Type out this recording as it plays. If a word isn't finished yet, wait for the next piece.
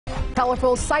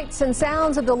Colorful sights and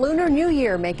sounds of the Lunar New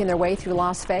Year making their way through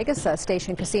Las Vegas.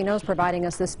 Station Casinos providing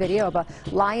us this video of a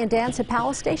lion dance at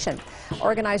Palace Station.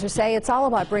 Organizers say it's all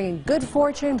about bringing good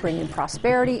fortune, bringing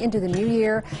prosperity into the new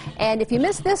year. And if you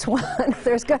missed this one,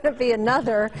 there's going to be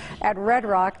another at Red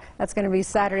Rock. That's going to be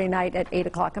Saturday night at 8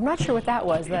 o'clock. I'm not sure what that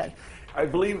was. I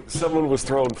believe someone was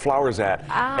throwing flowers at,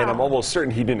 and I'm almost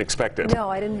certain he didn't expect it.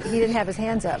 No, I didn't. He didn't have his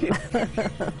hands up.